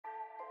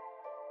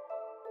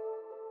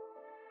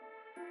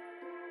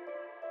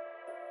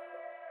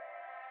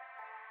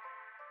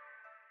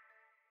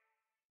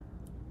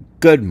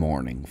Good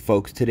morning,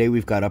 folks. Today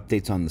we've got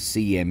updates on the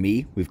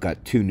CME. We've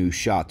got two new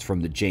shots from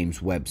the James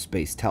Webb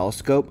Space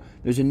Telescope.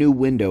 There's a new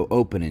window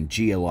open in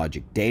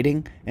geologic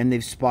dating, and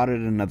they've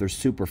spotted another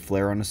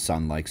superflare on a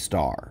sun-like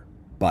star.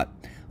 But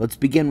let's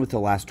begin with the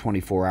last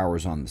 24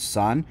 hours on the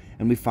sun,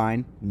 and we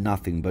find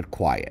nothing but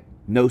quiet.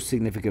 No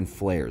significant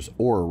flares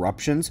or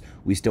eruptions.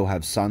 We still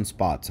have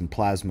sunspots and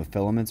plasma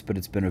filaments, but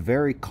it's been a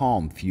very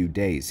calm few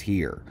days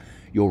here.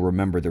 You'll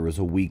remember there was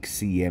a weak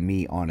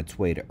CME on its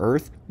way to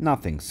Earth,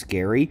 nothing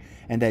scary,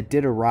 and that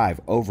did arrive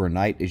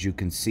overnight, as you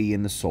can see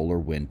in the solar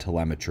wind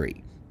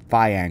telemetry.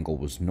 Phi angle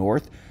was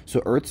north,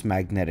 so Earth's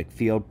magnetic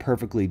field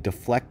perfectly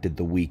deflected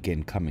the weak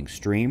incoming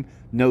stream.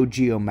 No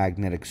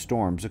geomagnetic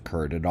storms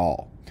occurred at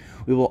all.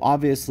 We will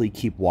obviously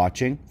keep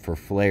watching for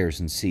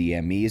flares and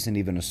CMEs and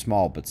even a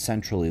small but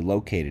centrally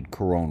located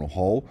coronal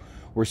hole.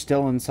 We're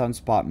still in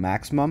sunspot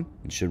maximum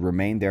and should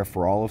remain there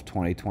for all of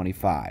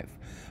 2025.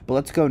 But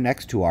let's go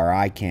next to our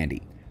eye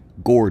candy.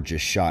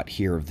 Gorgeous shot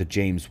here of the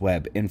James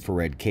Webb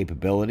infrared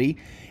capability.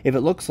 If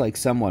it looks like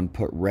someone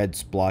put red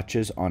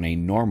splotches on a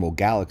normal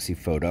galaxy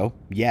photo,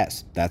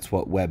 yes, that's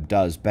what Webb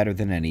does better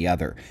than any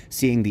other,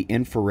 seeing the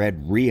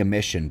infrared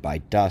re-emission by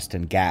dust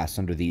and gas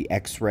under the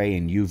X-ray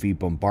and UV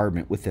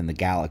bombardment within the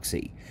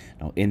galaxy.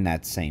 Now, in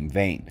that same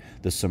vein,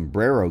 the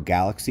Sombrero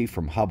galaxy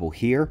from Hubble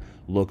here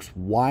looks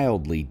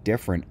wildly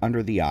different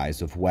under the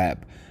eyes of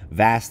Webb.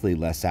 Vastly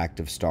less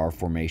active star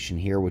formation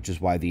here, which is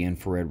why the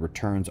infrared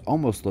returns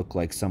almost look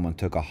like someone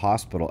took a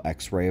hospital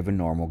X-ray of a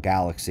normal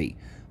galaxy.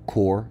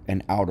 Core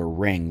and outer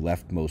ring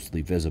left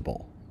mostly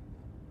visible.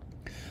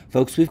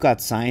 Folks, we've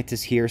got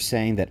scientists here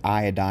saying that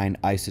iodine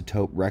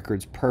isotope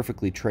records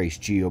perfectly trace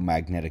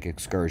geomagnetic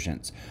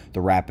excursions,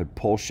 the rapid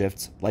pole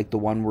shifts like the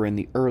one we're in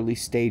the early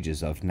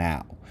stages of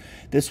now.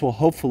 This will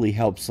hopefully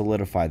help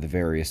solidify the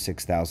various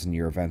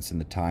 6,000-year events in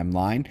the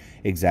timeline.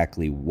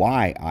 Exactly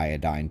why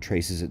iodine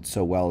traces it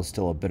so well is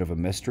still a bit of a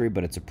mystery,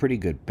 but it's a pretty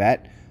good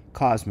bet.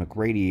 Cosmic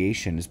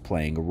radiation is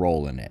playing a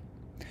role in it.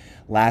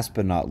 Last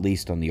but not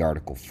least, on the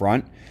article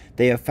front,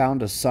 they have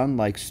found a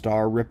sun-like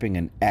star ripping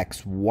an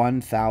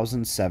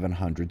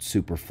X1700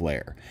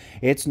 superflare.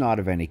 It's not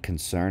of any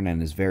concern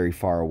and is very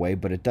far away,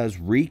 but it does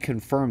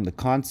reconfirm the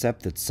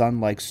concept that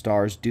sun-like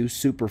stars do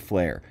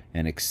superflare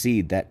and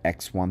exceed that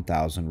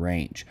X1000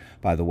 range.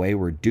 By the way,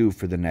 we're due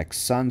for the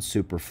next sun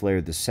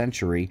superflare this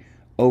century,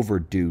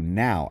 overdue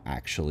now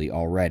actually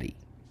already.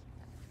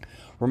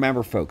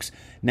 Remember, folks,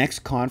 next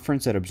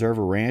conference at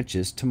Observer Ranch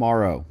is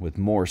tomorrow, with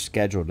more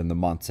scheduled in the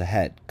months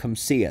ahead. Come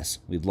see us.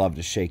 We'd love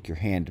to shake your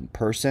hand in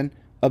person.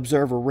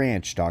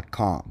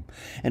 ObserverRanch.com.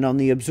 And on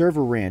the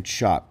Observer Ranch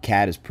shop,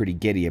 Kat is pretty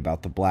giddy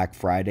about the Black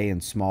Friday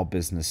and Small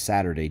Business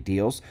Saturday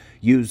deals.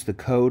 Use the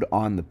code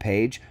on the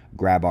page.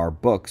 Grab our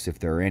books if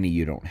there are any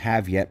you don't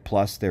have yet,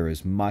 plus there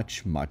is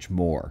much, much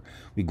more.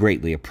 We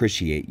greatly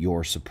appreciate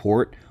your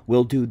support.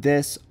 We'll do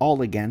this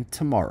all again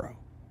tomorrow.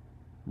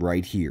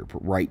 Right here,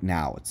 but right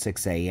now at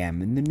 6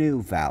 a.m. in the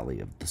new Valley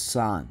of the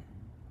Sun.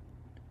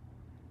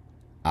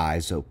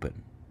 Eyes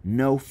open,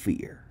 no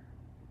fear.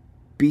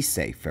 Be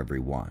safe,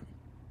 everyone.